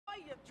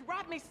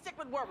drive me sick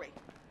with worry.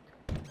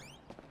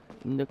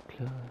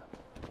 Nuclear.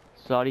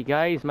 Sorry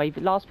guys, my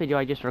last video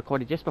I just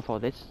recorded just before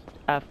this,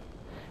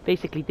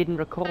 basically didn't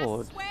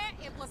record.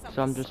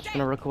 So I'm just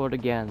gonna record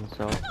again,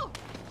 so.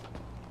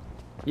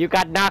 You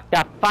got knocked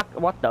the fuck,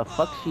 what the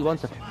fuck, she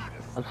wants to.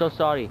 I'm so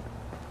sorry.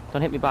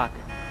 Don't hit me back.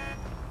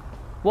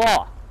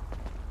 What?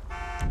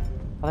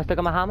 Have I still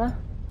got my hammer?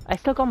 I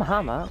still got my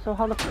hammer, so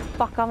how the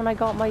fuck haven't I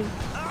got my...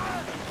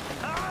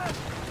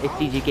 It's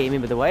DG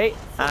Gaming by the way,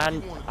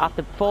 and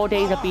after 4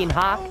 days of being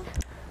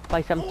hacked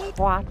by some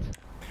twat,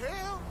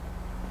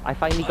 I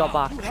finally got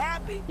back.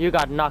 You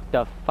got knocked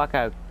the fuck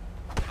out.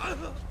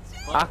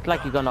 Act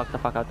like you got knocked the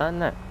fuck out,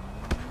 didn't it?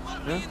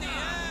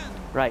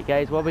 Hmm? Right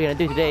guys, what we're gonna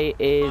do today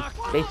is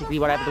basically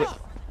what happened to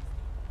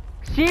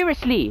it.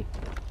 Seriously!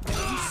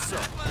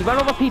 You run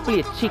over people,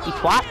 you cheeky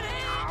twat!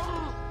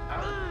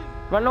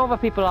 Run over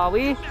people, are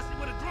we?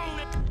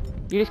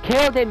 You just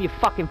killed him, you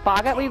fucking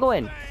faggot. Where you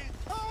going?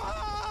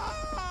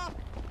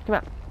 Come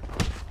here.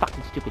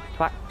 Fucking stupid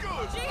twat.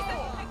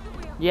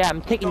 Yeah,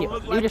 I'm taking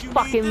you. You just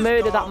fucking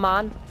murdered that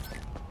man.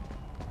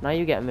 Now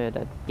you get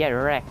murdered. Get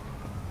wrecked.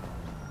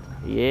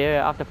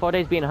 Yeah, after 4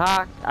 days being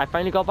hacked, I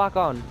finally got back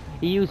on.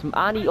 He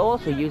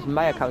also used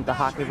my account to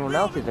hack everyone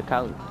else's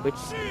account, which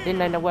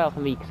didn't end up well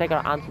for me because I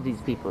gotta answer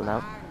these people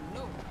now.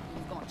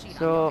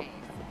 So,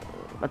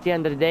 at the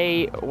end of the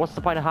day, what's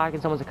the point of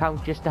hacking someone's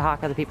account just to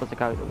hack other people's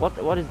account?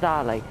 What is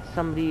that like?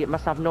 Somebody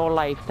must have no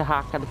life to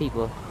hack other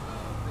people.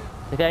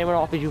 If anyone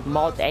offers you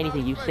mods,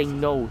 anything, you say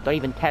no. Don't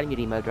even tell them your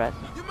email address.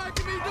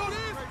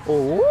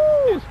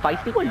 Oh,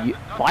 feisty one you.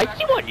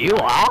 Feisty one you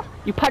are?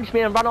 You punch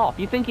me and run off.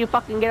 You think you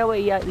fucking get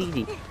away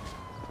easy?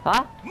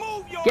 Huh?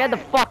 Get the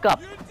fuck up.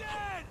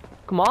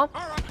 Come on.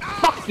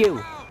 Fuck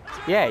you.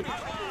 Yeah,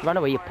 run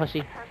away, you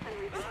pussy.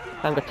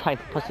 I haven't got time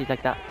for pussies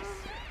like that.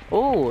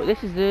 Oh,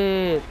 this is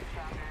the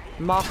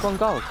Mark 1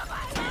 goal.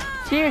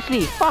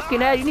 Seriously, fucking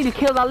hell, you need to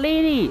kill that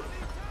lady.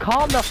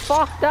 Calm the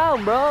fuck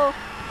down, bro.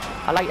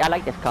 I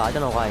like this car, I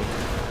don't know why.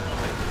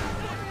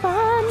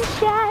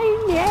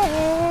 Sunshine,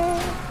 yeah.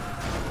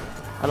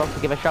 I'll also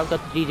give a shout out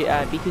to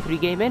B23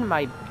 Gaming,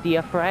 my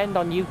dear friend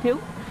on YouTube.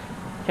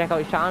 Check out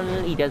his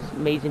channel, he does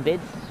amazing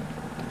vids.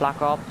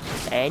 Black Ops,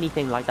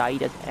 anything like that, he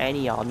does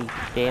any army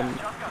game,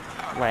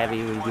 whatever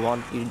you really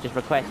want. You can just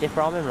request it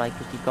from him, like,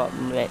 because he's got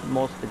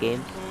most of the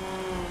games.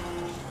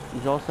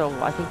 He's also,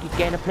 I think he's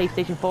getting a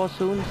PlayStation 4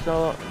 soon,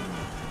 so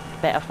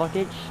better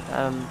footage.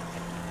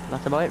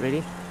 That's about it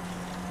really.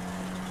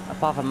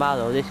 Apart from that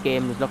though, this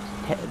game looks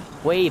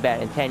way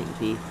better in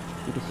 1080p.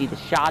 You can see the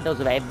shadows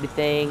of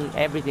everything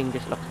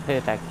just looks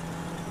perfect.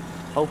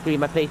 Hopefully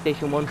my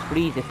PlayStation 1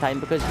 freezes this time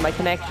because my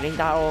connection ain't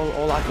that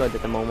all that good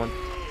at the moment.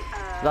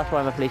 So that's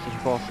why my PlayStation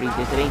 4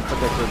 freezes. It ain't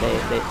because of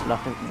there's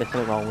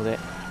nothing wrong with it.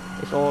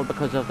 It's all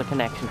because of the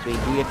connection speed.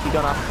 If you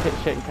don't have a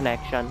certain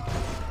connection,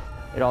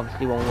 it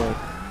obviously won't work.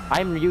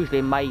 I'm usually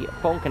in my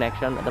phone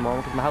connection at the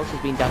moment because my house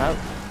has been done out,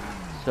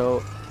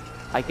 so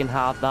I can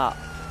have that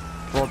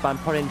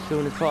broadband put in as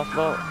soon as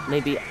possible.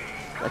 Maybe,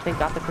 I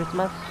think after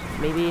Christmas,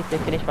 maybe if they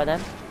finish by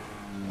then.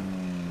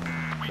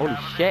 Holy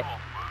shit!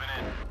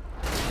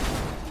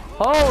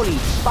 Holy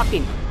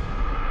fucking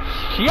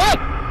shit!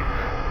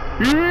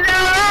 No,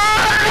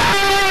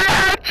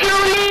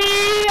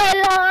 Julie, I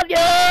love you.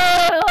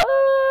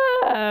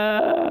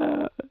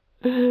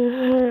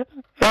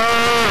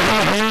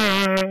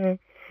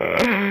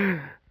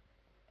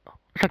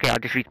 It's okay, I'll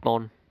just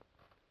respawn.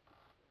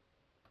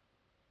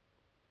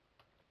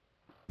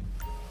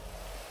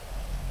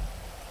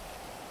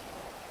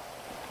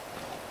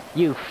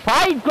 You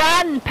 5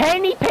 grand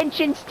penny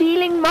pinching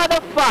stealing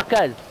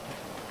motherfuckers!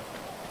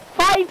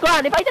 5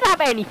 grand! If I didn't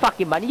have any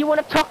fucking money, you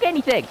wouldn't have took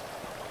anything!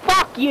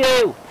 Fuck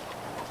you!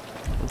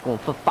 I'm going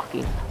for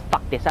fucking...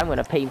 Fuck this, I'm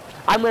gonna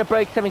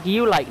break something to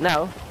you like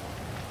now.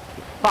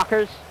 You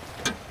fuckers.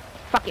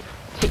 Fucking...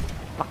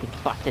 Fucking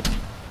bastard.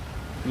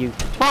 You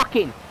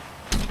fucking...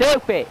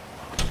 Stupid!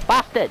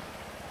 Bastard!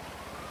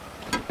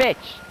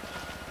 Bitch!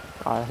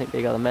 Oh, I think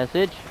they got the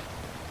message.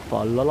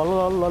 La la la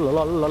la la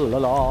la la la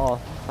la.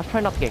 Let's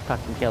try not to get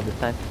fucking killed this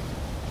time.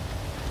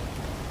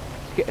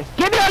 Give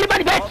me all your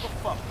money, bitch!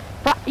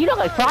 You look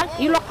like Frank.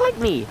 You look like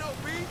me.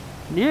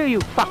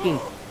 You fucking you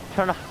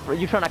trying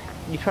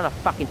to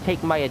fucking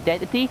take my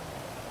identity?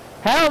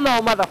 Hell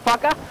no,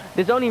 motherfucker!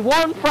 There's only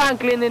one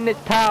Franklin in this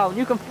town.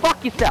 You can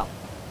fuck yourself.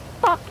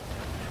 Fuck.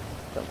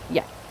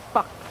 Yeah.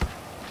 Fuck.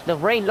 The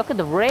rain. Look at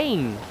the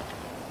rain.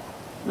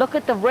 Look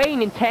at the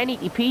rain in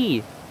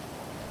 1080p.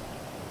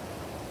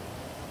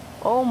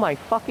 Oh my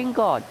fucking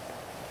god.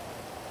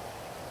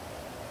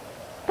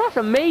 That's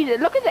amazing.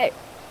 Look at it.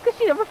 You can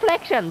see the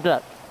reflections.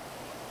 Look.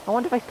 I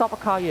wonder if I stop a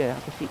car here.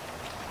 I can see.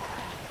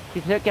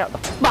 She's get out the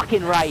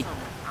fucking ride.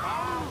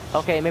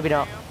 Okay, maybe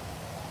not.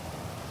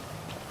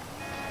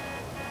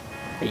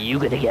 Are you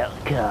gonna get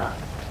out the car?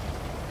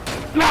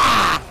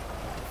 Ah!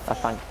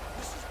 That's fine.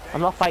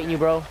 I'm not fighting you,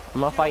 bro.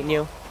 I'm not fighting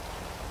you.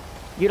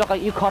 You look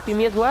like you copy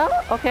me as well?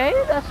 Okay,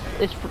 that's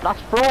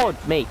fraud,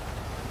 mate.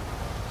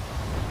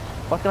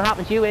 What's gonna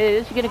happen to you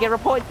is you're gonna get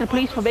reported to the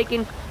police for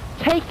taking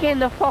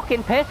the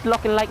fucking piss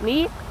looking like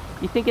me.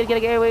 You think you're gonna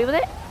get away with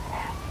it?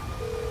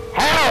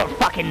 Hell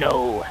fucking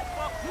no!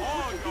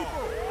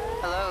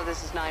 Hello,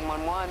 this is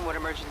 911. What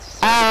emergency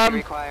service do you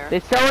require?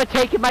 There's someone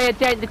taking my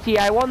identity.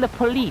 I want the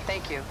police.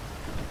 Thank you.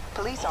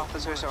 Police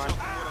officers are on.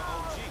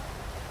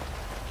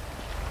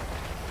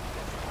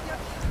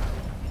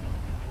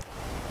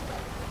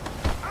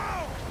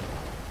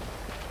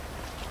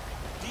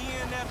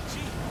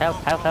 Help,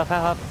 help, help,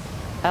 help, help.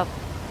 Help.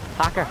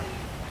 Hacker.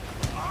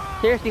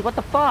 Seriously, what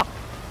the fuck?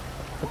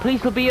 The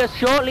police will be here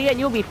shortly and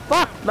you'll be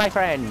fucked, my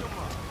friend.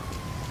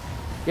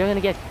 You're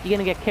gonna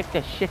get kicked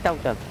the shit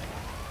out of.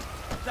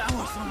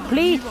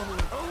 Police!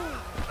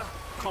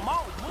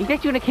 You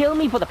think you're gonna kill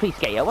me for the police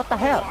get you? What the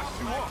hell?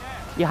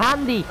 You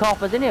handy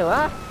coppers in here,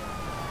 huh?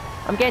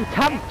 I'm getting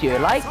tabbed here,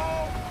 like.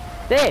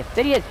 There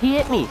he is. He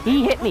hit me.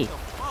 He hit me.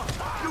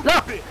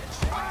 Look!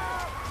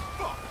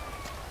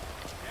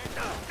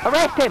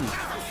 Arrest him!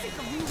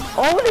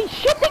 Holy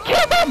shit, they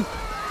killed him!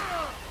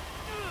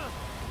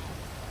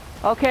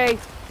 Okay,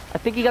 I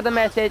think you got the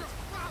message.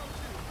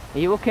 Are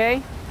you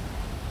okay?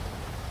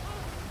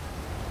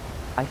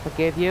 I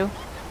forgive you.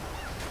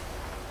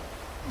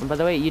 And by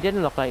the way, you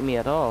didn't look like me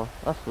at all.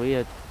 That's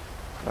weird.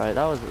 Right,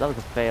 that was a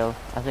fail.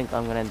 I think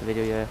I'm gonna end the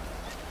video here.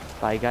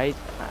 Bye guys.